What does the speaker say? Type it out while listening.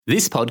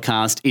This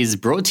podcast is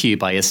brought to you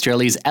by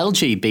Australia's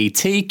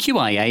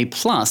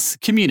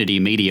LGBTQIA+ community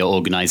media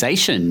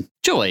organisation,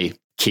 Joy.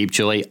 Keep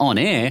Joy on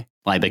air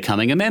by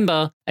becoming a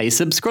member, a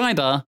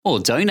subscriber, or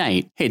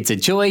donate. Head to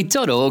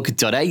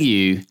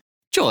joy.org.au.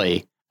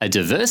 Joy, a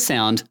diverse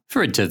sound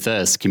for a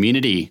diverse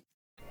community.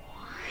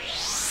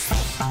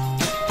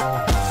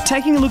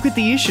 Taking a look at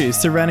the issues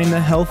surrounding the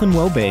health and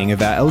well-being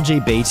of our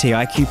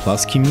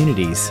LGBTIQ+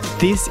 communities.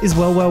 This is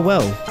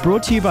Well,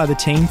 brought to you by the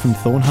team from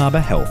Thorn Harbour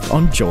Health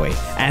on Joy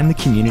and the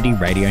Community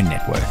Radio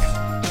Network.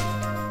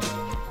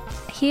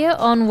 Here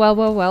on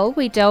Well,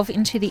 we delve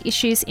into the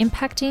issues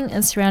impacting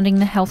and surrounding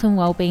the health and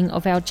well-being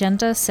of our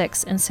gender,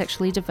 sex and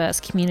sexually diverse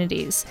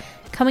communities.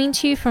 Coming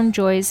to you from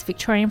Joy's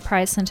Victorian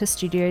Pride Centre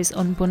studios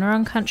on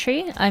Boonwurrung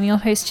Country, I'm your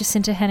host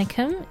Jacinta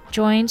Hennicum,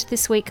 joined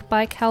this week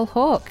by Cal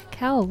Hawke.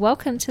 Cal,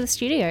 welcome to the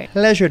studio.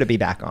 Pleasure to be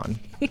back on.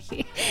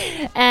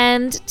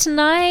 And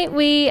tonight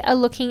we are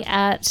looking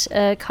at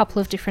a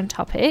couple of different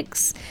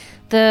topics.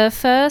 The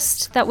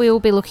first that we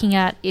will be looking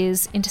at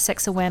is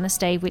Intersex Awareness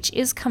Day, which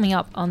is coming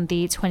up on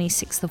the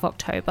 26th of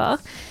October.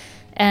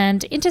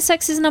 And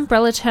intersex is an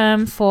umbrella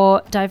term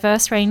for a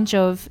diverse range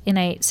of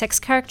innate sex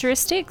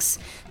characteristics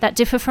that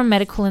differ from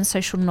medical and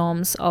social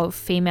norms of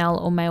female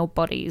or male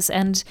bodies.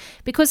 And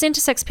because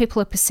intersex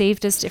people are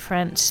perceived as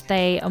different,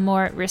 they are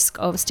more at risk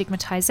of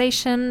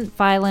stigmatization,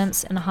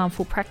 violence, and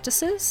harmful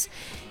practices,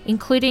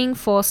 including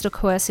forced or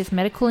coercive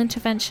medical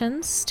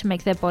interventions to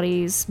make their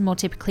bodies more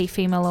typically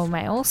female or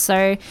male.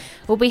 So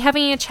we'll be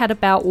having a chat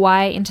about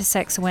why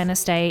Intersex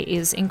Awareness Day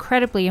is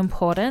incredibly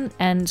important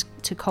and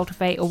to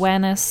cultivate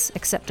awareness,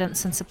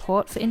 acceptance and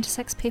support for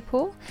intersex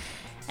people.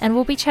 And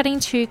we'll be chatting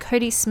to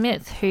Cody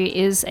Smith, who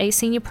is a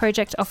Senior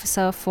Project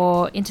Officer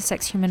for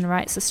Intersex Human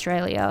Rights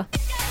Australia.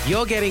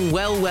 You're getting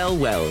well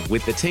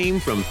with the team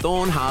from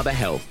Thorn Harbour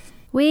Health.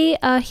 We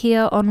are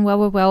here on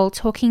Well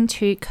talking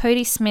to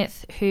Cody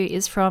Smith, who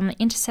is from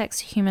Intersex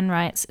Human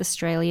Rights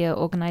Australia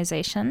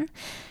organisation.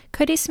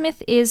 Cody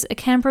Smith is a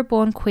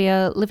Canberra-born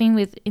queer living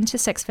with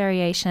intersex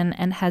variation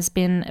and has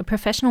been a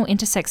professional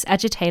intersex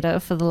agitator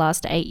for the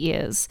last 8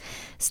 years.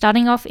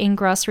 Starting off in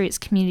grassroots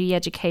community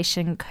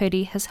education,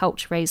 Cody has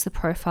helped raise the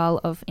profile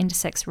of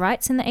intersex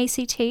rights in the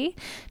ACT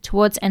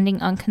towards ending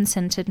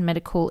unconsented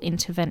medical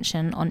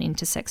intervention on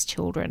intersex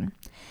children.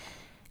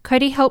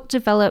 Cody helped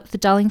develop the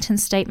Darlington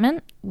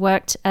Statement,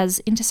 worked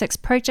as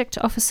Intersex Project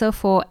Officer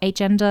for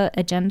Agenda,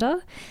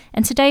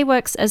 and today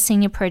works as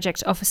Senior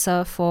Project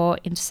Officer for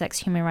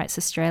Intersex Human Rights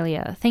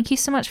Australia. Thank you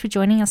so much for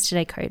joining us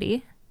today,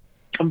 Cody.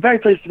 I'm very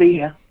pleased to be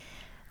here.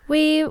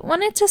 We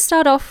wanted to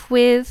start off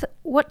with,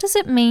 what does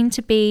it mean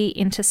to be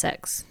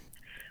intersex?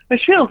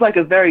 Which feels like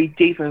a very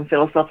deep and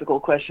philosophical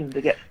question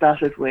to get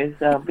started with,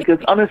 because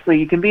honestly,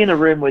 you can be in a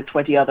room with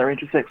 20 other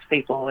intersex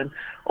people and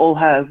all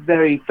have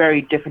very,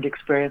 very different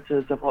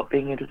experiences of what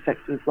being intersex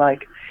is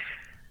like.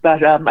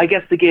 But I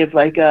guess to give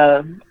like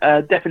a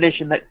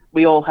definition that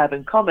we all have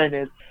in common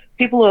is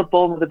people are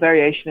born with a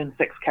variation in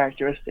sex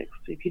characteristics.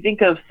 If you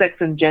think of sex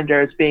and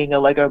gender as being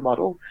a Lego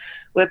model,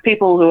 we're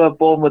people who are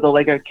born with a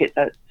Lego kit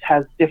that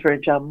has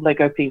different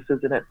Lego pieces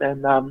in it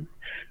than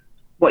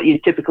what you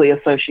typically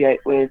associate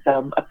with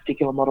a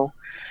particular model.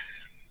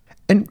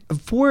 And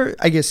for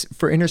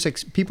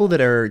intersex people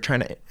that are trying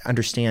to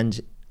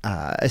understand,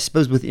 I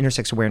suppose with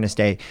Intersex Awareness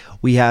Day,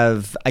 we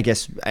have,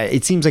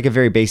 it seems like a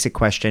very basic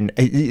question.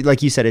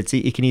 Like you said,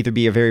 it can either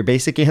be a very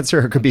basic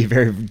answer or it could be a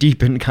very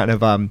deep and kind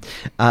of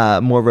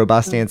more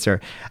robust answer.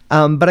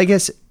 But I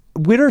guess,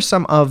 what are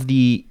some of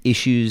the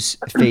issues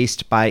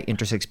faced by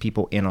intersex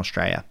people in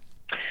Australia?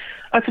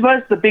 I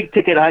suppose the big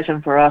ticket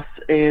item for us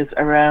is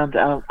around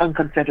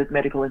unconsented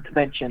medical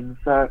intervention.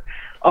 So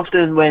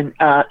often when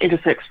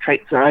intersex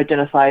traits are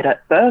identified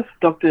at birth,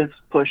 doctors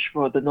push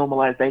for the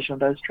normalization of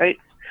those traits,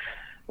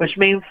 which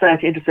means that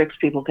intersex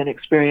people can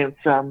experience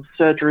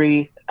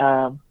surgery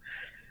and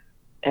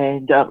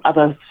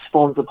other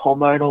forms of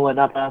hormonal and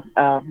other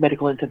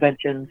medical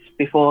interventions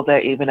before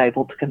they're even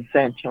able to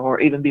consent, or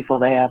even before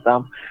they have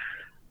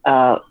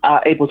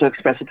are able to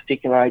express a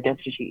particular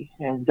identity.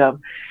 And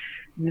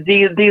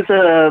these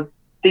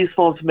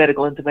forms of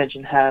medical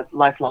intervention have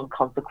lifelong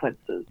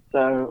consequences.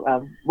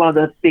 So one of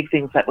the big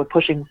things that we're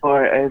pushing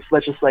for is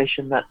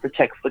legislation that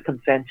protects the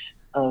consent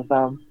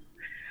of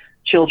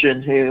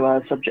children who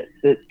are subject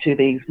to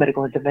these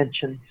medical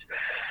interventions.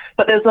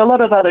 But there's a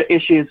lot of other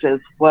issues as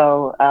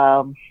well.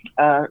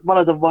 One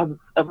of the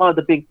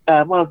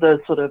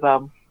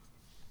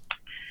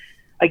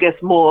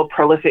more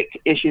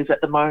prolific issues at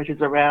the moment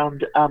is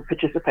around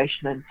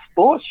participation in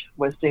sport.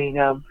 We're seeing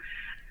a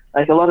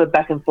lot of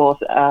back and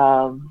forth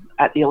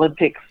at the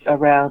Olympics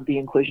around the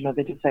inclusion of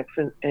intersex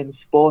in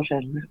sport.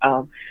 And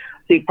I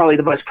think probably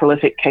the most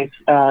prolific case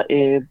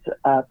is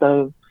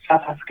the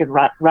South African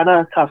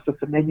runner, Caster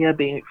Semenya,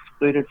 being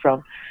excluded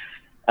from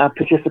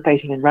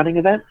participating in running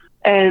events.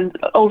 And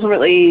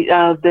ultimately,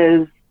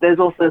 there's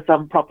also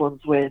some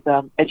problems with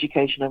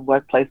education and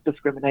workplace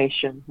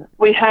discrimination.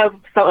 We have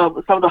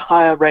some of the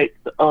higher rates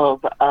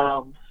of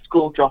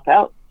school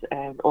dropouts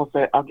and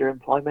also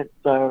underemployment.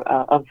 So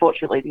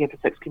unfortunately, the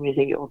intersex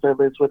community also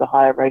lives with a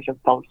higher rate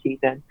of poverty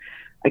than,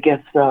 I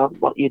guess,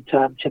 what you'd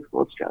term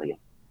typical Australia.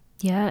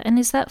 Yeah, and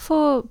is that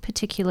for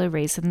particular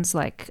reasons,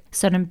 like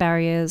certain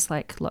barriers,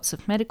 like lots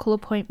of medical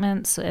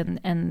appointments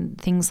and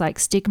things like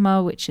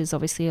stigma, which is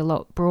obviously a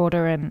lot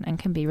broader and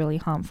can be really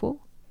harmful?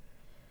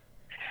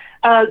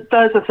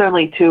 Those are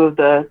certainly two of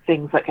the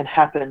things that can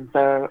happen.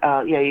 So,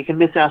 you can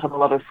miss out on a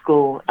lot of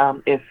school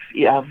if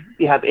you have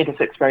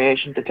intersex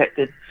variation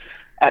detected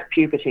at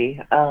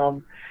puberty.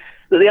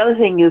 But the other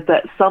thing is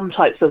that some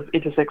types of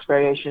intersex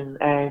variation,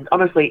 and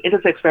honestly,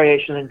 intersex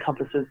variation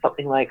encompasses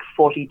something like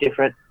 40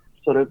 different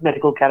sort of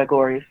medical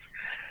categories.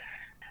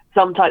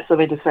 Some types of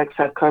intersex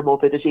have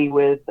comorbidity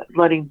with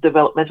learning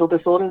developmental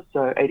disorders,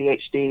 so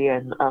ADHD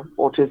and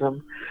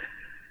autism,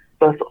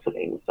 those sorts of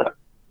things. So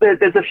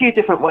there's a few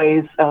different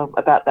ways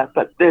about that,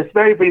 but there's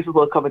very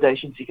reasonable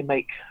accommodations you can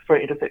make for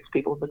intersex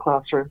people in the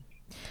classroom.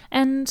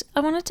 And I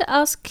wanted to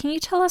ask, can you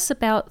tell us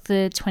about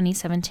the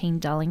 2017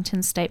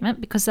 Darlington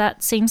Statement? Because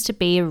that seems to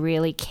be a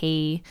really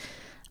key,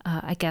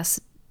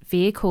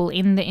 vehicle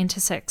in the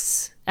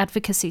intersex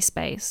advocacy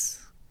space.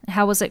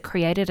 How was it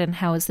created and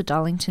how is the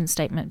Darlington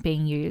Statement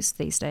being used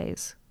these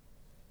days?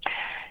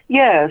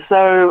 Yeah,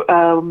 so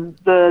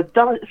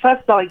the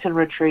first Darlington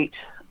retreat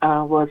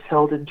was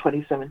held in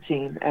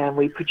 2017, and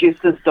we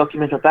produced this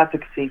document of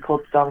advocacy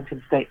called the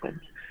Darlington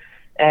Statement.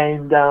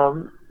 And,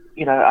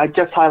 I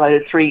just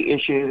highlighted 3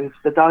 issues.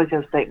 The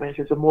Darlington Statement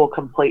is a more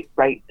complete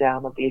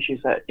breakdown of the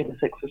issues that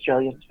intersex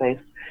Australians face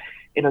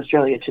in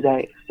Australia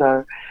today.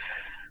 So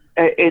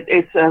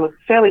it's a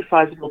fairly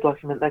sizable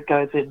document that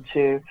goes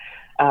into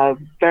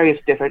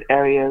various different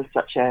areas,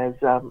 such as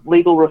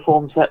legal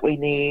reforms that we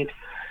need,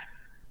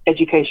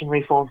 education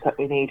reforms that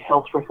we need,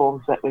 health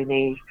reforms that we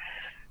need,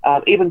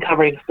 even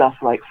covering stuff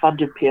like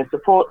funded peer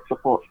support,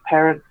 support for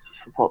parents,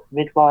 support for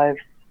midwives,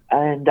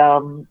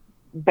 and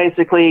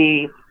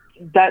basically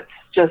that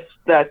just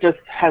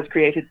has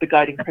created the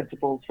guiding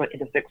principles for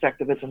intersex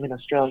activism in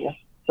Australia.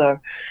 So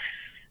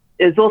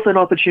it's also an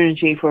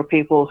opportunity for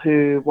people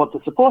who want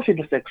to support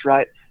intersex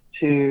rights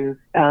to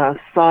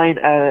sign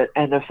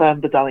and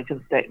affirm the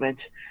Darlington Statement,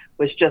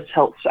 which just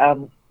helps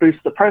boost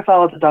the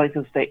profile of the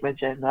Darlington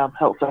Statement and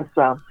helps us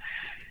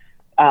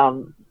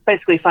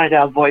basically find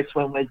our voice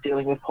when we're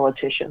dealing with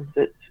politicians.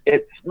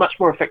 It's much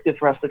more effective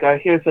for us to go,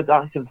 here's the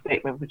Darlington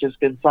Statement, which has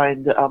been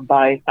signed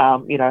by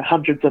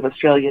hundreds of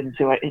Australians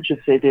who are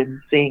interested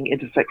in seeing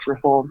intersex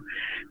reform,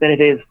 than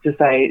it is to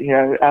say,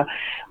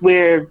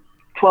 we're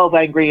 12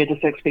 angry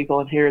intersex people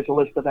and here is a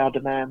list of our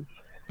demands.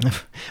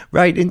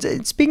 Right.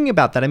 And speaking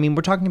about that, I mean,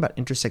 we're talking about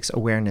Intersex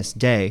Awareness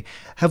Day.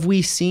 Have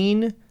we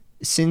seen,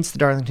 since the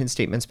Darlington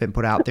Statement's been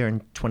put out there in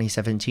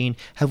 2017,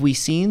 have we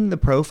seen the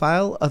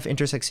profile of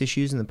intersex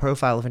issues and the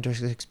profile of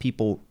intersex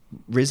people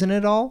risen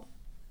at all?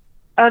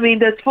 I mean,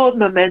 there's forward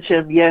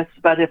momentum, yes,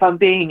 but if I'm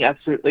being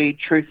absolutely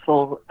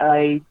truthful,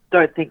 I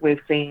don't think we've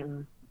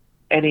seen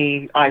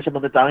any item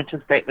on the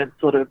Darlington Statement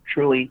sort of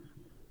truly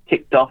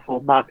ticked off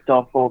or marked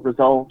off or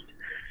resolved.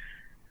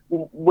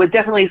 We're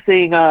definitely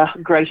seeing a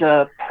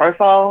greater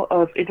profile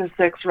of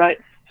intersex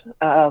rights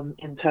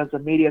in terms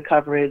of media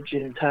coverage,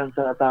 in terms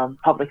of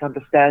public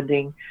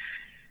understanding,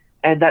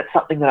 and that's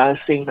something that I've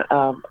seen.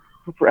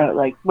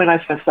 Like when I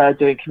first started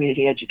doing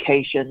community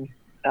education,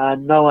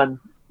 no one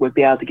would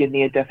be able to give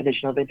me a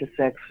definition of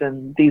intersex,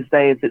 and these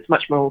days it's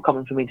much more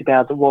common for me to be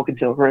able to walk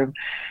into a room.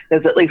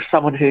 There's at least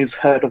someone who's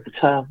heard of the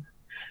term.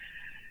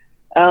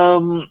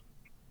 And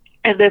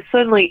there's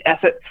certainly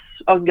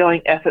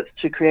ongoing efforts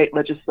to create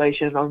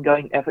legislation,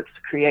 ongoing efforts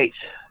to create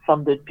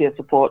funded peer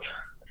support,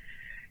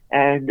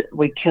 and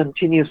we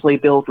continuously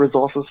build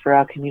resources for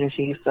our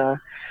community. So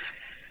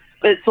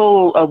it's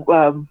all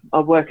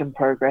a work in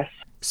progress.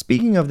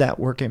 Speaking of that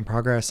work in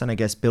progress and I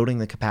guess building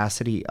the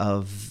capacity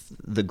of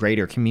the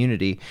greater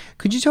community,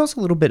 could you tell us a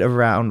little bit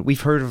around,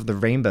 we've heard of the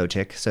rainbow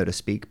tick, so to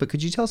speak, but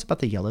could you tell us about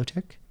the yellow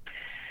tick?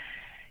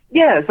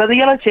 Yeah, so the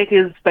yellow tick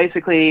is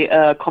basically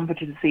a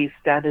competency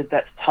standard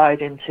that's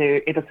tied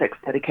into intersex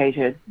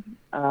dedicated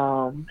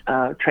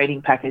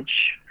training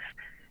package.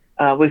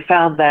 We've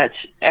found that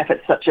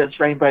efforts such as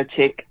Rainbow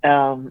Tick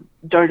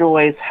don't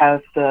always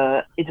have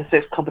the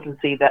intersex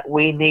competency that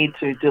we need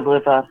to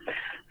deliver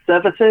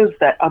services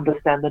that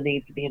understand the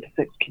needs of the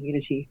intersex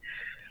community.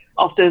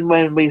 Often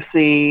when we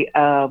see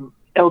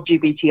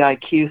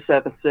LGBTIQ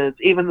services,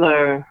 even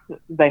though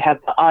they have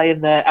the I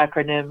in their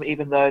acronym,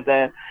 even though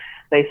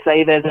they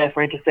say they're there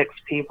for intersex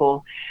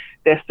people,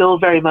 they're still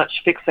very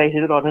much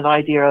fixated on an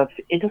idea of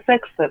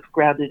intersex that's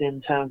grounded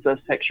in terms of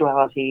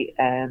sexuality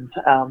and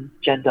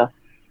gender.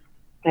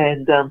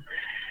 And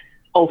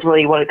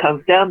ultimately what it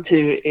comes down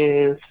to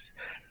is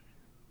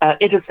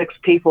intersex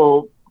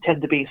people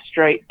tend to be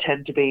straight,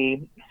 tend to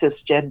be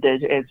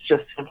cisgendered. It's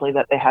just simply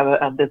that they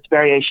have this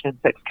variation in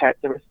sex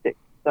characteristics.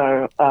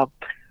 So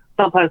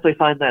sometimes we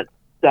find that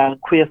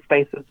queer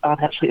spaces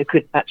aren't actually a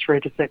good match for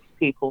intersex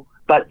people.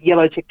 But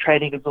yellow tick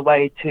training is a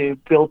way to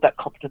build that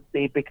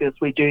competency, because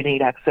we do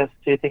need access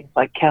to things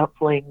like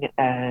counselling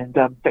and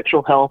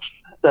sexual health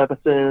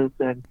services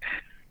and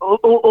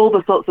all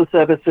the sorts of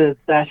services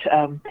that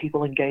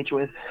people engage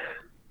with.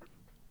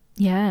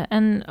 Yeah,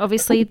 and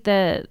obviously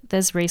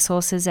there's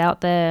resources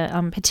out there,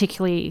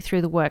 particularly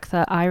through the work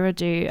that IRA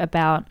do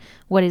about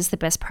what is the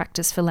best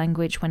practice for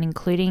language when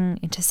including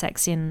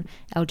intersex in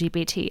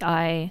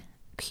LGBTIQ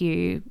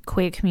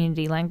queer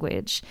community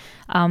language.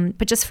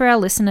 But just for our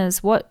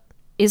listeners, what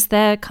is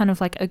there kind of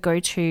like a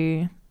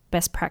go-to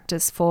best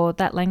practice for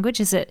that language?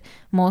 Is it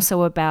more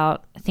so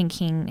about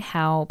thinking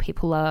how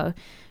people are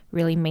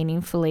really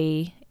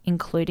meaningfully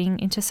including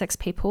intersex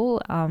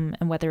people,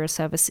 and whether a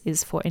service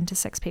is for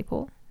intersex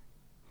people?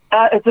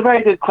 It's a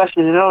very good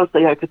question, and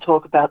honestly, I could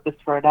talk about this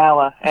for an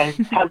hour, and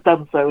have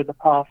done so in the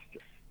past.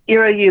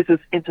 IRA uses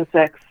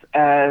intersex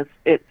as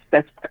its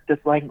best practice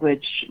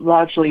language,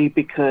 largely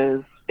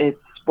because it's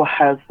what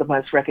has the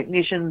most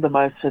recognition, the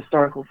most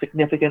historical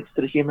significance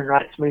to the human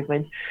rights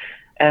movement,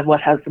 and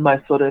what has the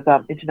most sort of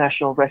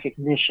international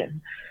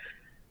recognition.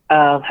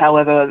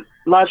 However,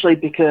 largely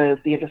because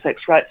the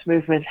intersex rights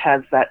movement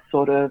has that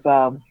sort of,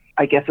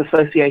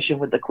 association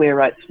with the queer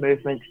rights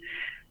movement,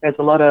 there's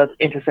a lot of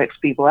intersex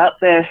people out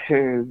there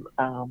who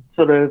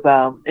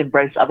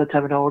embrace other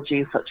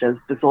terminologies such as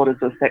disorders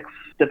of sex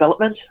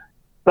development.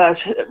 But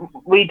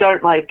we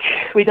don't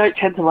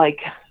tend to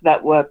like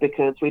that word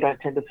because we don't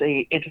tend to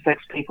see intersex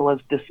people as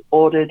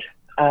disordered.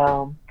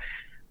 So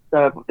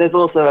there's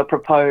also a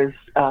proposed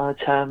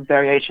term,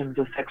 variations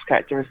of sex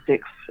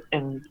characteristics,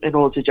 in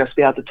order to just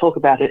be able to talk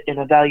about it in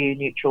a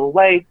value-neutral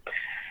way.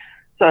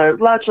 So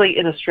largely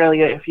in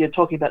Australia, if you're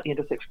talking about the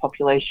intersex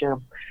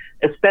population,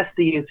 it's best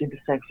to use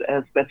intersex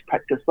as best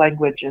practice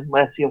language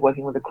unless you're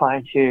working with a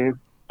client who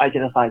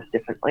identifies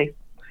differently.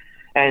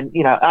 And,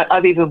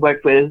 I've even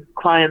worked with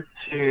clients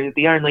who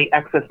the only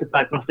access to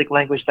diagnostic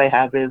language they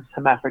have is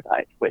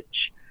hermaphrodite,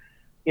 which,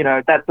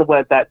 that's a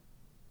word that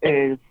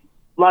is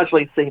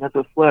largely seen as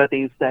a slur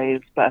these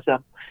days. But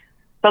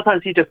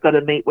sometimes you just got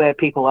to meet where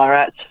people are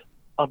at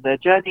on their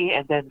journey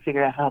and then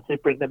figure out how to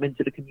bring them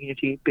into the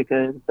community,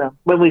 because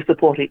when we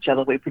support each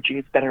other, we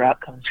produce better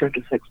outcomes for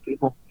intersex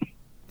people.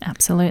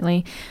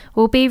 Absolutely.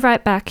 We'll be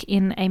right back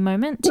in a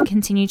moment to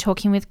continue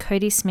talking with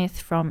Cody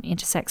Smith from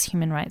Intersex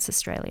Human Rights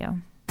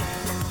Australia.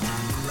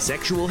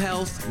 Sexual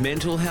health,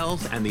 mental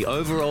health, and the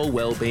overall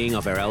well-being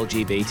of our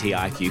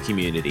LGBTIQ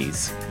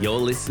communities. You're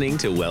listening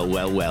to Well,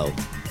 Well, Well.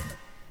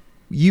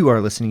 You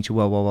are listening to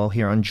Well, Well, Well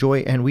here on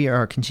Joy, and we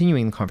are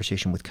continuing the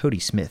conversation with Cody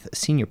Smith,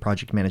 Senior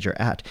Project Manager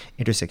at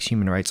Intersex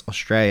Human Rights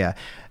Australia.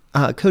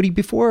 Cody,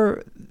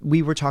 before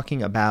we were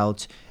talking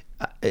about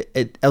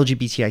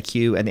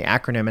LGBTIQ and the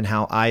acronym and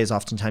how I is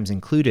oftentimes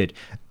included,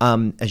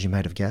 as you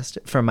might have guessed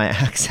from my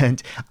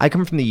accent, I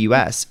come from the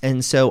US,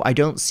 and so I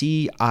don't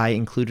see I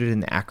included in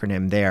the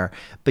acronym there.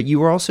 But you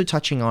were also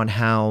touching on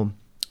how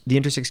the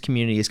intersex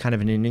community is kind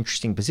of in an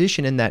interesting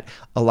position in that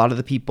a lot of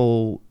the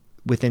people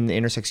within the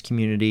intersex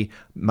community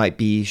might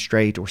be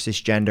straight or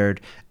cisgendered,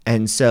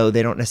 and so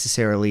they don't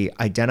necessarily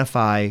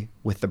identify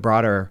with the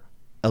broader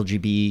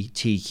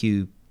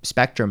LGBTQ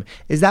spectrum.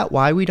 Is that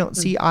why we don't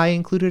see I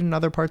included in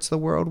other parts of the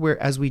world,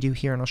 as we do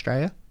here in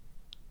Australia?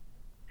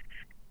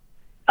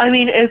 I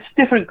mean, it's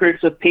different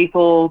groups of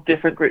people,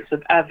 different groups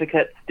of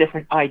advocates,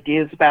 different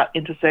ideas about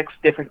intersex,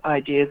 different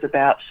ideas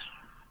about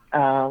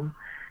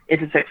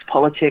intersex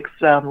politics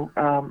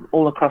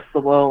all across the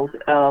world,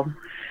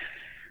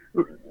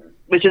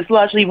 which is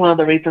largely one of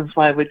the reasons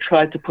why we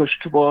tried to push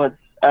towards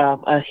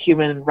a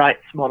human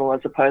rights model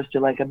as opposed to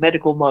like a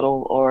medical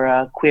model or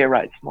a queer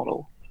rights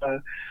model.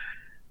 So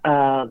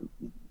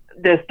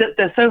there's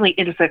certainly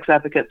intersex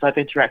advocates I've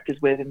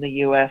interacted with in the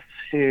US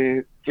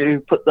who do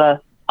put the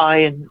I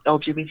in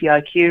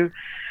LGBTIQ,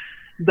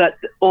 but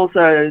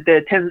also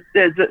there's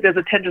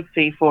a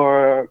tendency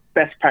for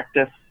best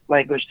practice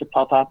language to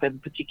pop up in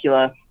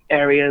particular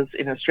areas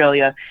in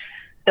Australia.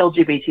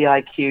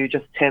 LGBTIQ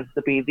just tends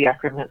to be the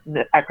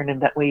acronym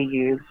that we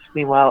use.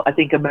 Meanwhile, I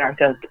think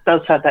America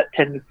does have that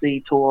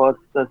tendency towards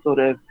the sort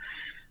of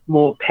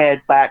more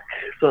pared back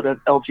sort of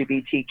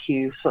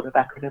LGBTQ sort of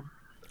acronym.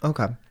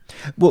 Okay.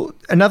 Well,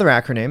 another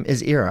acronym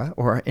is IRA,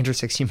 or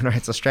Intersex Human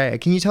Rights Australia.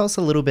 Can you tell us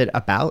a little bit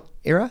about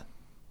IRA?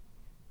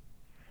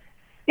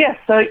 Yes,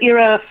 so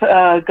IRA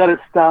got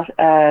its start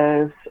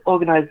as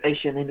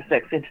Organisation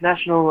Intersex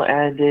International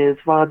and is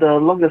one of the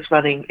longest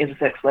running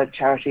intersex-led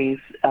charities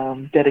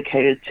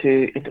dedicated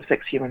to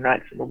intersex human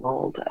rights in the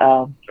world.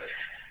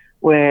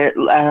 We're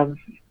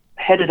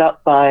headed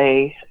up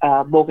by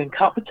Morgan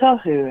Carpenter,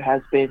 who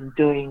has been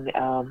doing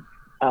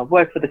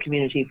work for the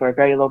community for a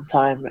very long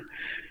time.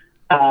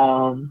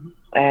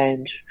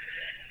 And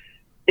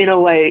in a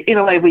way,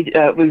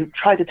 we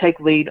try to take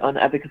lead on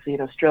advocacy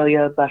in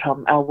Australia, but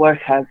our work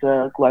has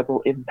a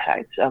global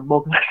impact.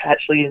 Morgan was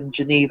actually in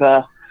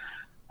Geneva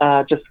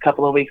just a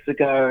couple of weeks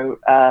ago,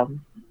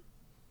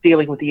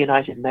 dealing with the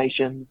United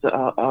Nations,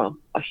 a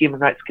human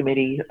rights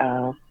committee,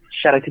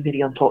 shadow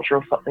committee on torture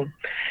or something.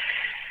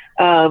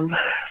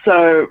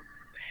 So,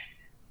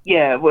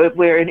 yeah,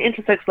 we're an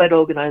intersex-led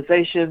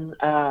organisation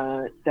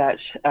that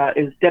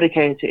is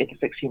dedicated to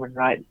intersex human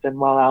rights. And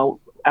while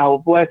our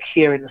work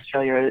here in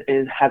Australia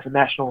has a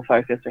national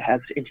focus. It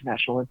has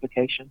international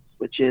implications,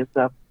 which is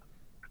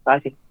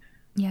exciting.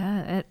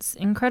 Yeah, it's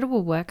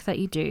incredible work that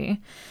you do.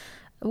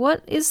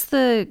 What is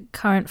the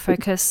current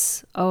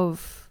focus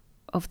of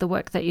the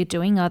work that you're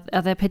doing? Are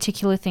there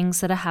particular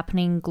things that are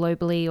happening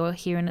globally or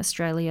here in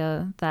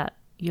Australia that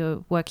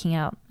you're working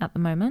out at the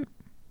moment?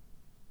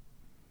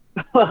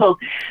 Well,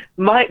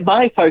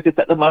 my focus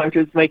at the moment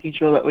is making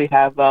sure that we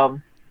have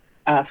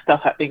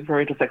stuff happening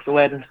for Intersex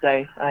Awareness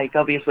Day. Like,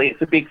 obviously,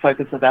 it's a big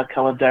focus of our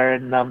calendar,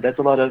 and there's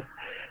a lot of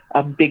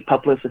big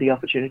publicity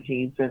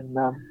opportunities and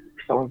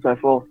so on and so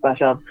forth.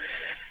 But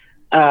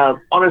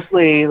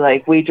honestly,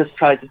 like, we just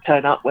try to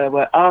turn up where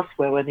we're asked,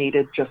 where we're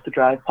needed, just to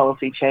drive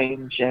policy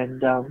change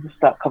and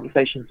start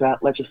conversations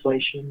about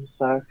legislation.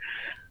 So,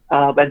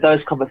 and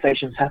those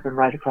conversations happen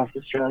right across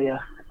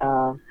Australia.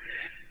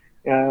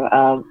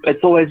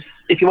 It's always,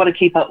 if you want to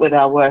keep up with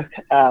our work,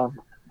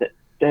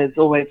 there's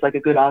always like a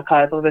good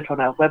archive of it on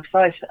our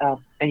website,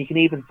 and you can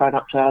even sign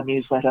up to our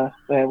newsletter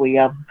where we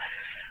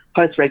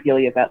post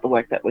regularly about the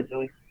work that we're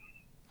doing.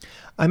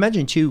 I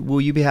imagine, too,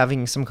 will you be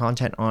having some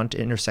content on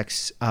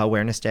Intersex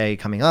Awareness Day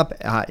coming up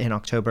in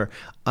October?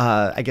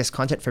 I guess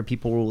content for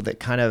people that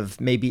kind of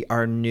maybe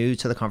are new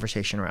to the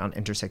conversation around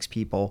intersex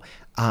people,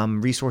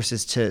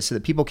 resources so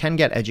that people can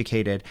get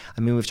educated.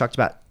 I mean, we've talked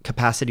about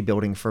capacity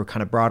building for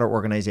kind of broader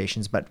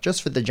organizations, but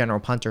just for the general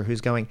punter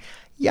who's going,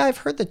 yeah, I've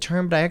heard the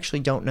term, but I actually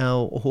don't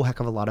know a whole heck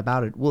of a lot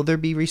about it. Will there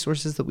be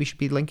resources that we should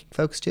be linking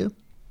folks to?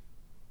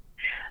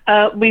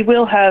 We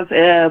will have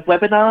a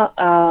webinar,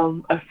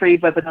 a free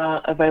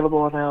webinar available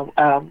on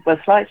our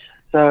website.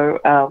 So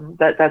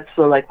that's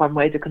sort of like one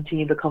way to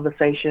continue the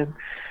conversation.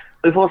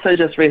 We've also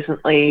just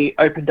recently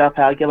opened up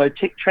our yellow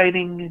tick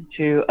training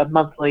to a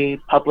monthly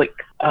public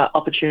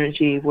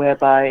opportunity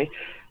whereby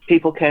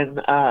people can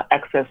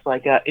access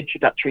like an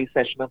introductory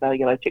session of our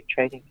yellow tick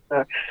training.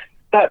 So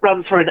that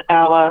runs for an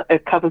hour.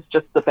 It covers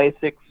just the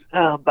basics,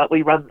 but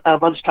we run a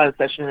lunchtime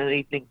session and an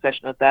evening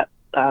session of that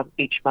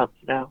each month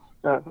now.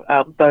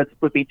 So those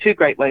would be two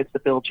great ways to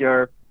build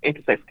your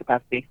intersex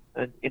capacity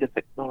and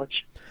intersex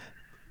knowledge.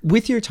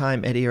 With your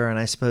time at ERA, and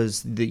I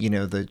suppose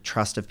the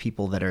trust of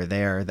people that are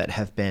there that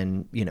have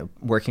been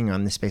working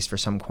on this space for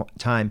some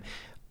time,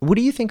 what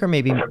do you think are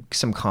maybe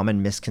some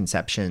common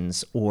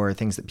misconceptions or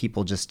things that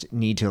people just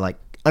need to like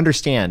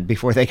understand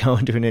before they go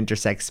into an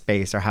intersex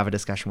space or have a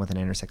discussion with an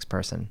intersex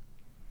person?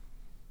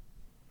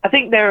 I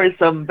think there is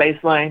some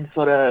baseline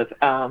sort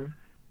of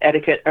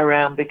etiquette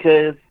around,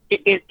 because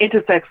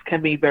intersex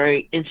can be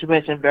very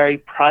intimate and very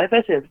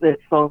private.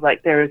 It's sort of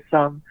like there is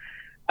some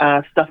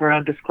stuff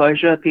around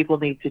disclosure. People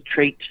need to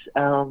treat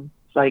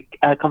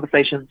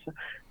conversations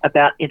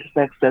about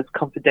intersex as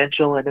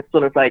confidential, and it's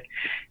sort of like,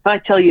 if I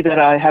tell you that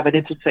I have an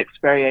intersex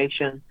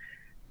variation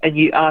and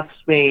you ask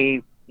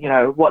me,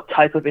 what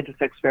type of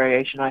intersex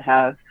variation I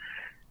have,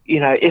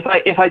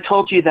 if I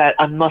told you that,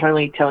 I'm not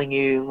only telling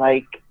you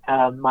like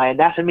my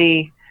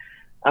anatomy,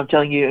 I'm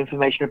telling you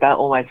information about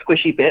all my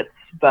squishy bits,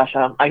 but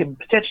I am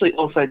potentially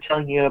also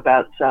telling you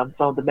about some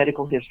of the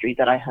medical history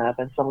that I have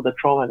and some of the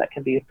trauma that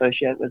can be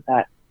associated with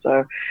that.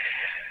 So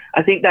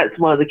I think that's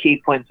one of the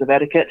key points of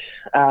etiquette.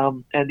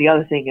 And the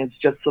other thing is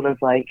just sort of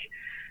like,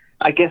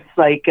 I guess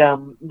like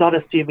not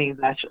assuming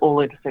that all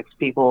intersex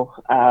people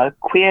are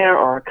queer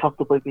or are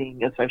comfortably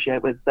being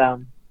associated with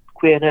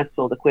queerness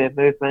or the queer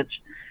movement,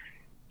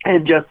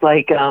 and just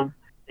like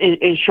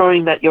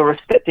ensuring that you're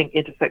respecting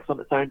intersex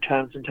on its own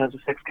terms in terms of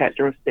sex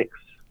characteristics.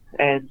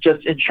 And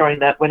just ensuring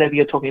that whenever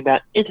you're talking about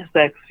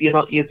intersex, you're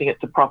not using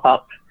it to prop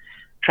up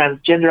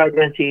transgender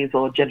identities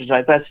or gender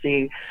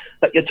diversity,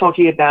 but you're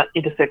talking about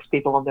intersex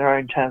people on their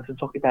own terms and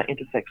talking about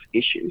intersex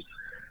issues.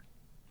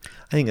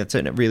 I think that's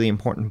a really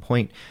important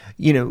point.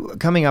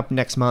 Coming up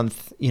next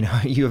month,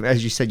 you,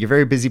 as you said, you're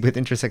very busy with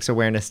Intersex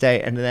Awareness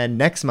Day. And then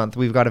next month,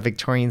 we've got a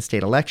Victorian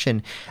state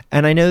election.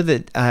 And I know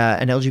that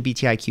an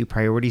LGBTIQ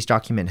priorities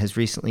document has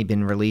recently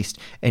been released,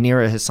 and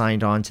ERA has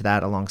signed on to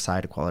that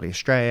alongside Equality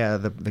Australia,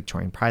 the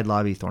Victorian Pride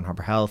Lobby, Thorn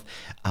Harbour Health,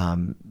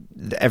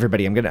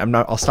 everybody.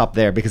 I'll stop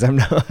there because I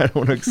don't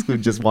want to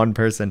exclude just one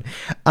person.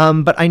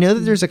 But I know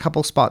that there's a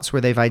couple spots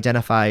where they've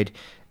identified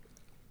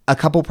a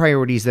couple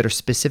priorities that are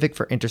specific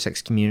for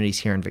intersex communities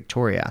here in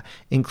Victoria,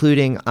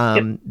 including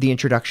the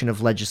introduction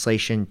of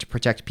legislation to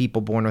protect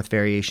people born with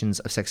variations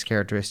of sex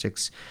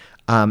characteristics.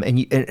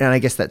 And I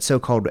guess that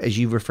so-called, as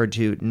you referred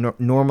to,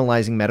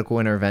 normalizing medical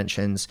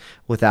interventions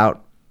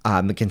without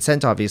the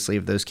consent, obviously,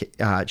 of those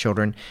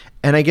children.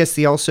 And I guess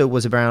the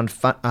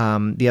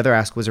other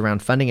ask was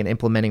around funding and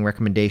implementing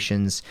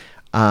recommendations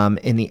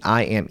in the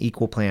I Am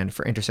Equal plan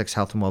for intersex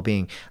health and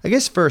well-being. I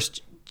guess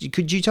first,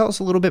 could you tell us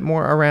a little bit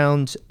more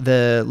around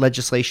the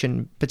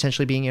legislation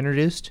potentially being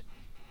introduced?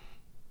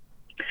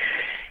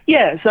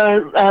 Yeah,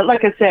 so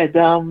like I said,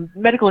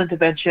 medical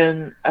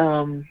intervention,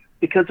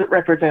 because it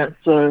represents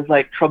sort of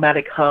like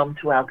traumatic harm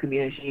to our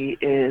community,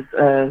 is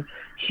a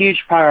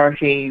huge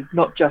priority,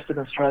 not just in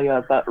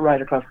Australia, but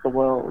right across the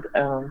world.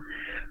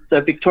 So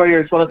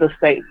Victoria is one of the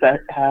states that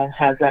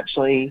has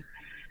actually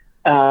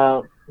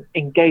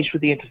engaged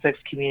with the intersex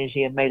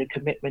community and made a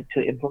commitment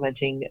to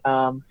implementing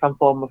some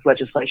form of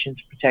legislation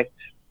to protect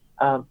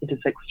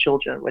intersex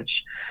children,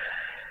 which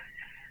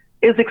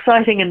is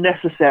exciting and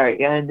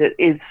necessary. And it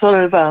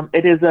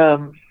is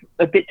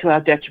a bit to our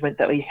detriment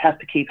that we have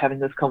to keep having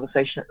this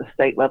conversation at the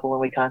state level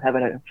and we can't have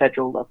it at a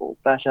federal level.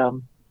 But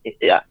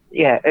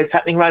it's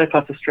happening right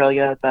across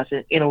Australia. But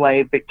in a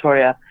way,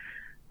 Victoria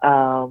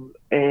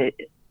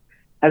it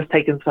has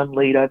taken some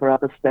lead over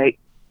other states.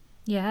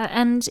 Yeah,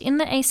 and in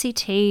the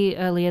ACT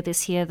earlier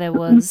this year, there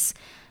was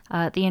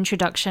the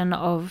introduction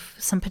of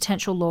some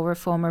potential law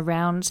reform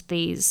around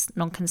these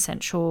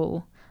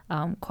non-consensual,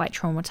 quite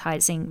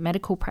traumatizing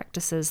medical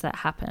practices that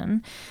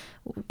happen.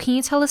 Can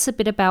you tell us a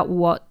bit about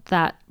what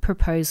that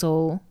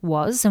proposal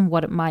was and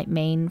what it might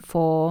mean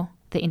for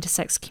the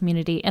intersex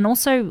community, and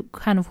also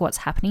kind of what's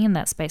happening in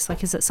that space?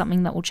 Like, is it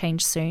something that will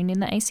change soon in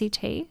the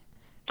ACT?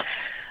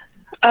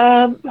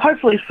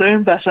 Hopefully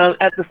soon, but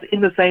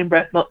in the same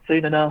breath, not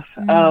soon enough.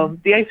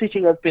 The ACT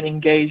has been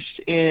engaged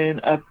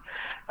in,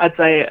 I'd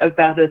say,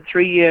 about a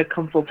 3-year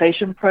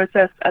consultation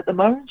process at the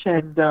moment,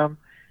 and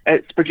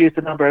it's produced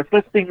a number of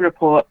listening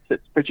reports.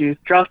 It's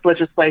produced draft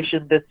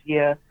legislation this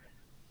year,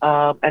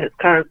 and it's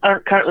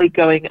currently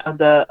going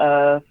under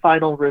a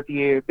final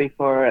review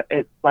before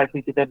it's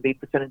likely to then be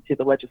presented to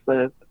the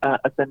Legislative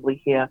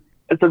Assembly here.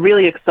 It's a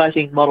really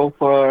exciting model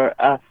for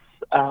us,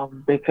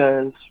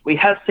 because we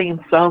have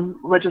seen some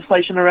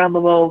legislation around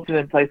the world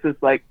in places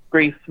like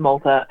Greece,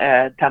 Malta,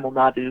 and Tamil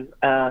Nadu.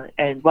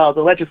 And while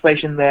the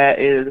legislation there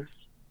is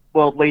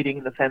world leading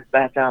in the sense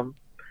that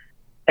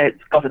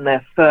it's gotten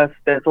there first,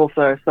 there's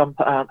also some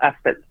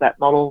aspects of that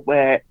model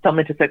where some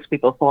intersex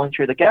people are falling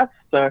through the gaps.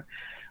 So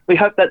we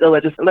hope that the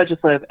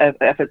legislative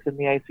efforts in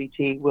the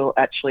ACT will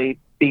actually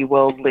be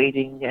world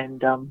leading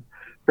and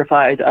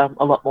provide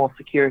a lot more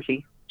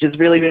security, which is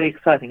really, really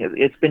exciting.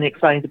 It's been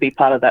exciting to be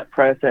part of that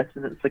process,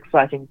 and it's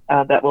exciting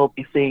that we'll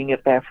be seeing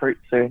it bear fruit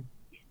soon.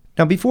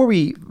 Now, before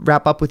we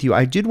wrap up with you,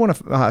 I did want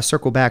to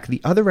circle back.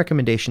 The other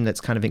recommendation that's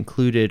kind of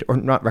included, or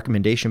not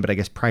recommendation, but I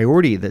guess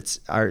priority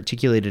that's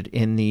articulated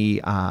in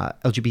the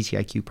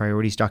LGBTIQ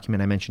priorities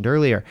document I mentioned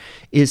earlier,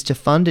 is to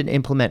fund and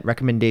implement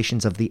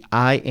recommendations of the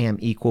I Am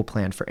Equal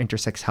plan for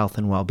intersex health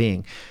and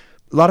well-being.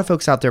 A lot of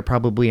folks out there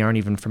probably aren't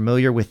even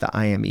familiar with the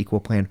I Am Equal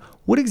plan.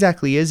 What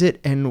exactly is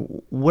it,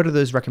 and what do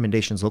those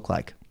recommendations look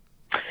like?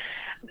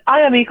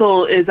 I Am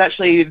Equal is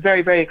actually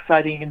very, very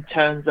exciting in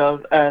terms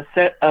of a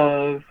set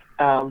of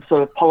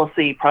sort of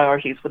policy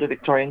priorities for the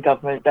Victorian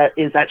government that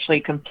is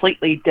actually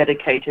completely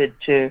dedicated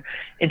to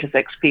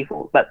intersex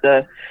people. But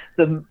the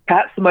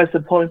perhaps the most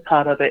important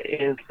part of it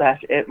is that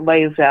it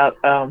lays out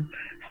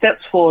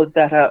steps forward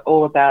that are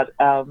all about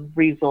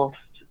resource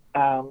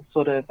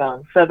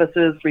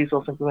services,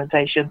 resource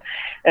implementation.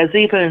 There's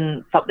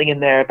even something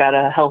in there about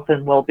a health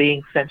and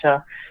wellbeing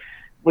centre,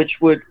 which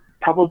would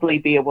probably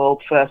be a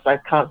world first. I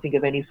can't think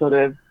of any sort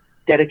of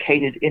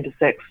dedicated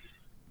intersex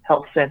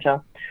health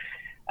centre.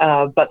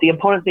 But the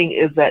important thing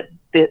is that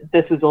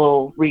this is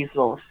all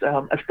resourced.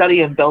 A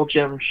study in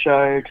Belgium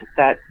showed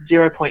that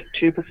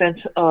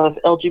 0.2% of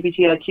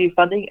LGBTIQ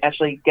funding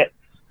actually gets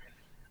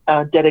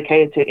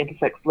dedicated to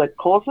intersex-led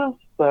causes.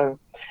 So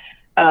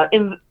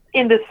in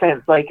this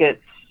sense, like,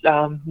 it's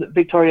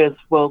Victoria's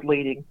world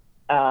leading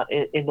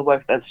in the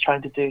work that's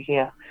trying to do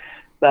here.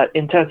 But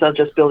in terms of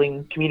just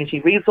building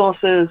community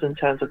resources, in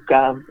terms of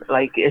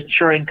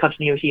ensuring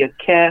continuity of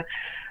care,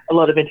 a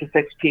lot of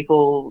intersex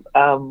people,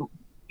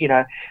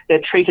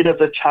 they're treated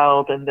as a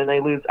child and then they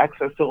lose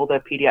access to all their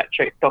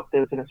pediatric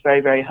doctors, and it's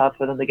very, very hard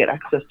for them to get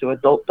access to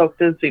adult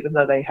doctors, even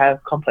though they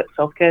have complex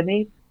healthcare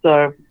needs.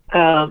 So,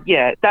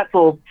 that's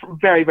all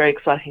very, very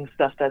exciting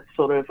stuff. That's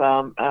sort of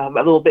a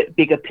little bit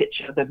bigger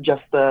picture than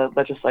just the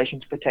legislation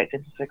to protect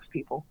intersex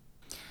people.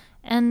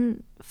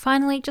 And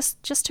finally,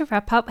 just to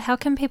wrap up, how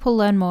can people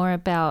learn more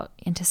about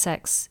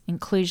intersex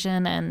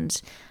inclusion and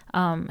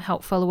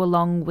help follow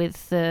along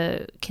with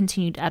the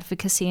continued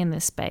advocacy in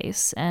this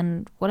space?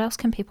 And what else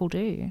can people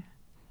do?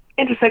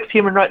 Intersex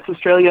Human Rights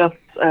Australia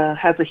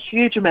has a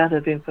huge amount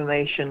of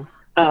information,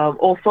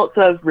 all sorts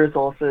of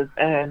resources,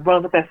 and one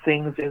of the best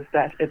things is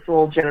that it's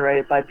all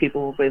generated by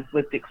people with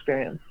lived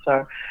experience.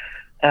 So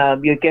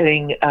you're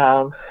getting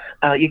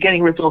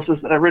resources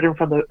that are written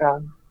from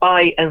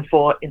by and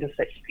for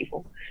intersex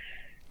people,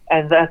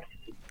 and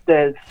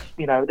there's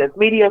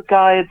media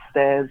guides,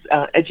 there's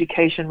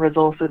education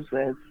resources,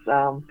 there's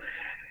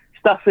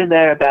stuff in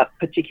there about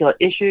particular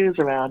issues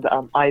around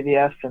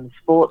IVF and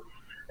sports,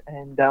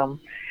 and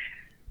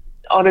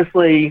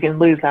honestly, you can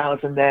lose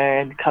hours in there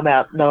and come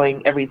out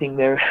knowing everything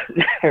there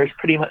is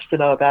pretty much to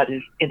know about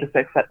is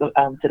intersex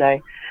today.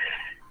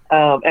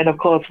 And of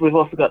course, we've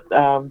also got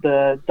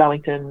the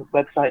Darlington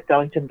website,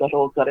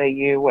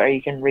 darlington.org.au, where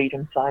you can read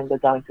and sign the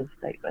Darlington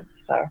Statement.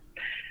 So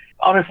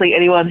honestly,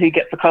 anyone who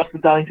gets across the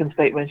Darlington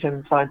Statement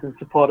and signs in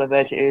support of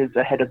it is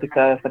ahead of the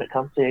curve when it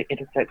comes to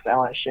intersex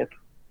allyship.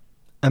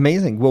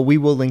 Amazing. Well, we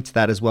will link to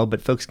that as well, but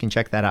folks can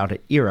check that out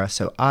at IHRA,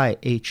 so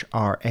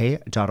ihra.org.au.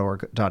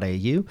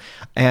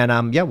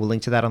 And we'll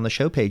link to that on the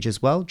show page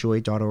as well,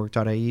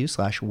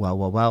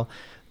 joy.org.au/well.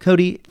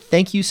 Cody,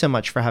 thank you so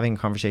much for having a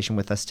conversation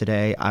with us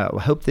today. I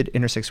hope that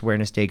Intersex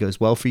Awareness Day goes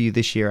well for you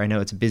this year. I know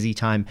it's a busy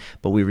time,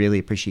 but we really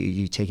appreciate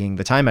you taking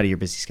the time out of your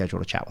busy schedule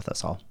to chat with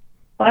us all.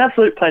 My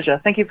absolute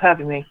pleasure. Thank you for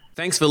having me.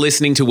 Thanks for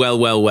listening to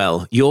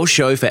Well, your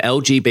show for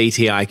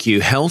LGBTIQ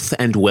health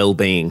and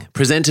well-being,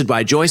 presented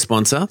by Joy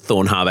sponsor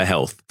Thorn Harbour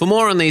Health. For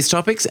more on these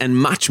topics and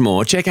much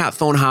more, check out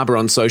Thorn Harbour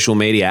on social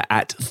media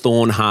at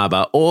Thorn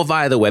Harbour or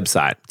via the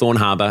website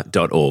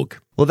thornharbour.org.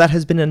 Well, that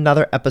has been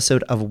another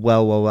episode of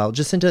Well.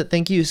 Jacinta,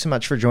 thank you so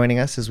much for joining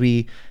us as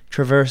we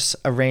traverse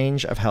a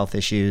range of health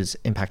issues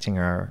impacting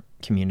our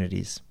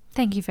communities.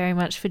 Thank you very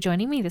much for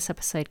joining me this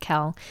episode,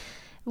 Cal.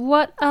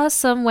 What are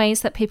some ways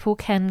that people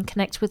can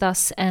connect with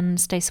us and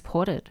stay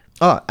supported?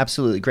 Oh,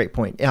 absolutely. Great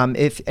point.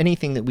 If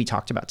anything that we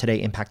talked about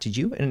today impacted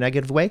you in a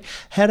negative way,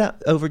 head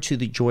over to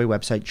the Joy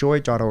website,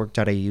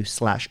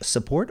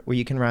 joy.org.au/support, where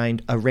you can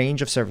find a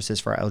range of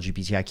services for our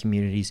LGBTI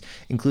communities,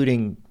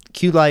 including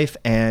Q-Life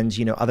and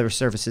other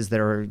services that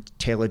are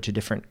tailored to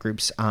different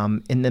groups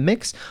in the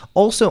mix.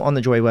 Also on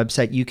the Joy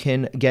website, you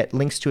can get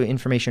links to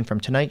information from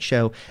tonight's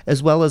show,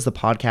 as well as the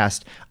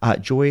podcast,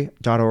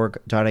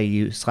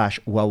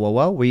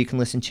 joy.org.au/well, where you can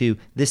listen to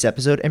this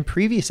episode and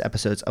previous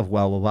episodes of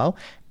Well.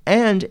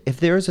 And if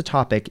there is a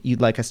topic you'd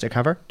like us to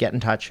cover, get in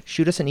touch.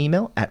 Shoot us an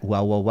email at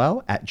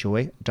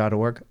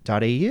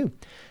well@joy.org.au.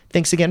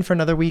 Thanks again for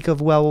another week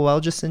of Well,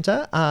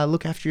 Jacinta.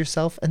 Look after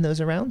yourself and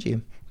those around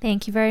you.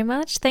 Thank you very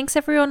much. Thanks,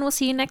 everyone. We'll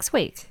see you next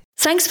week.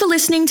 Thanks for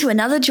listening to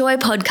another Joy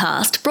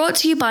podcast brought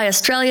to you by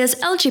Australia's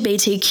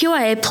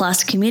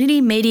LGBTQIA+ community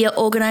media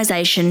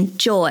organisation,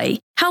 Joy.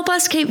 Help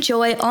us keep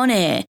Joy on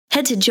air.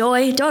 Head to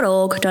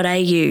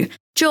joy.org.au.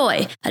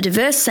 Joy, a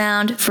diverse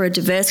sound for a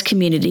diverse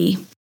community.